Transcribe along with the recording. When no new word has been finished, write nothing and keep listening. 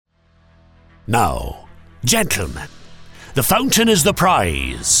Now, gentlemen, the fountain is the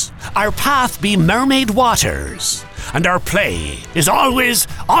prize. Our path be mermaid waters. And our play is always,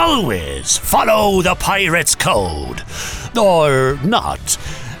 always follow the pirate's code. Or not,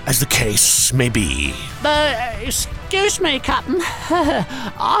 as the case may be. Excuse me, Captain.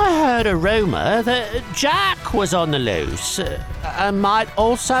 I heard a rumour that Jack was on the loose and might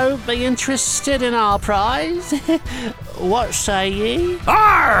also be interested in our prize. What say ye?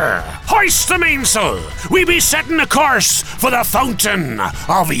 Arr! Hoist the mainsail! We be setting a course for the fountain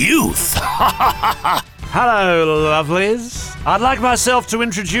of youth. Hello, lovelies. I'd like myself to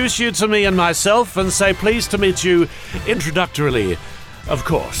introduce you to me and myself and say pleased to meet you introductorily, of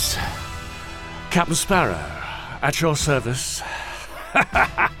course. Captain Sparrow, at your service.